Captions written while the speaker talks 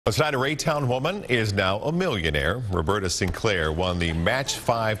Tonight, a Raytown woman is now a millionaire. Roberta Sinclair won the Match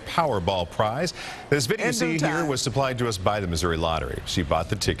 5 Powerball prize. This video you see here was supplied to us by the Missouri Lottery. She bought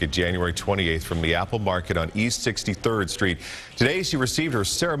the ticket January 28th from the Apple Market on East 63rd Street. Today, she received her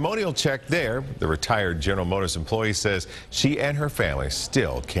ceremonial check there. The retired General Motors employee says she and her family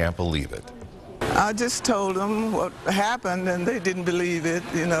still can't believe it. I just told them what happened, and they didn't believe it.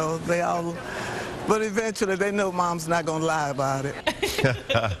 You know, but eventually they know Mom's not going to lie about it.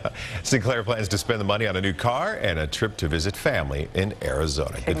 Sinclair plans to spend the money on a new car and a trip to visit family in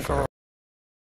Arizona. Good for her.